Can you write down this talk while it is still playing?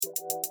Yeah,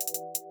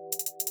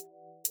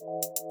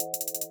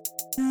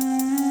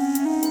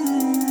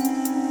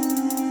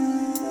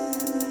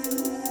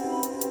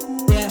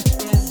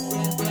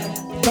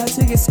 about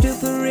to get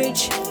stupid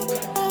rich,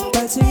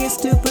 about to get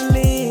stupid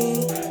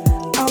lit.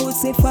 I would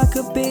say fuck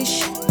a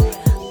bitch,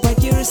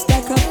 but you're a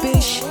stack up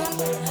bitch.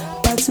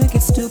 About to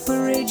get stupid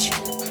rich,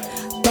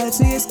 about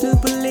to get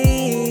stupid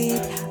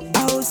lit.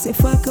 I would say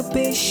fuck a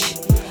bitch,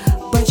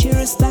 but you're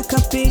a stack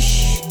up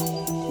bitch.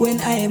 When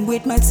I am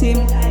with my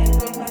team,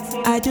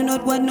 I do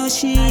not want no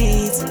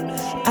shit.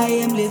 I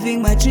am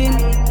living my dream,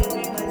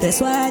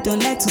 that's why I don't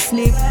like to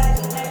sleep.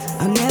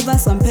 I'm never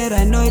some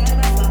paranoid,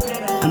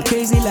 I'm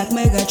crazy like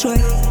Megatron.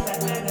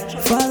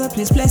 Father,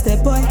 please bless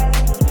that boy.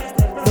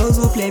 Those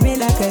who play me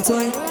like a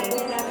toy,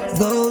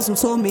 those who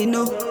told me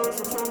no,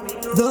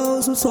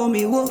 those who told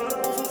me whoa,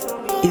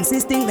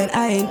 insisting that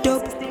I ain't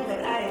dope.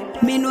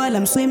 Meanwhile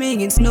I'm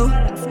swimming in snow.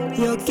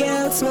 Your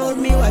girl told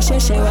me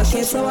washeshe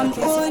wake, so I'm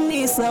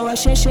honest.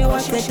 Washeshe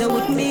wake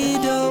with me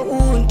though.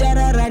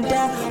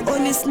 Dararanda.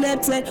 Only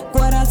slept at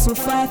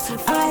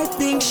 4:45. I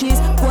think she's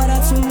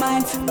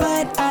 4:45,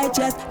 but I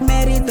just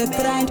married the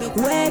grind.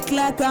 Work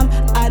like I'm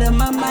out of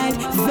my mind.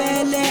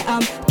 Vele,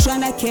 I'm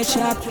tryna catch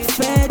up.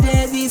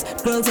 Further, these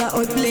girls are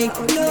all playing.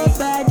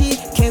 Nobody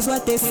cares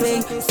what they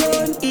saying.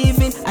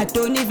 I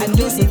don't even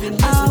listen.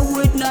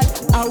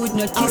 I would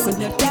not kiss him.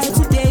 Die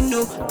today,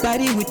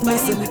 nobody with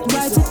myself.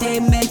 Try today,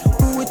 man,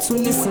 who would to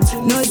listen?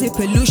 Noisy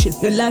pollution,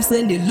 your life's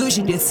an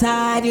illusion. You're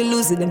tired, you're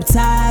losing. I'm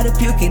tired of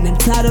puking, I'm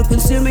tired of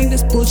consuming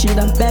this bullshit.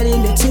 I'm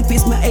betting the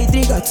 2-piece, my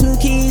A3 got 2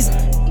 keys.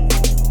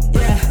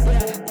 Yeah,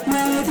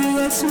 my A3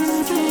 got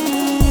 2 keys.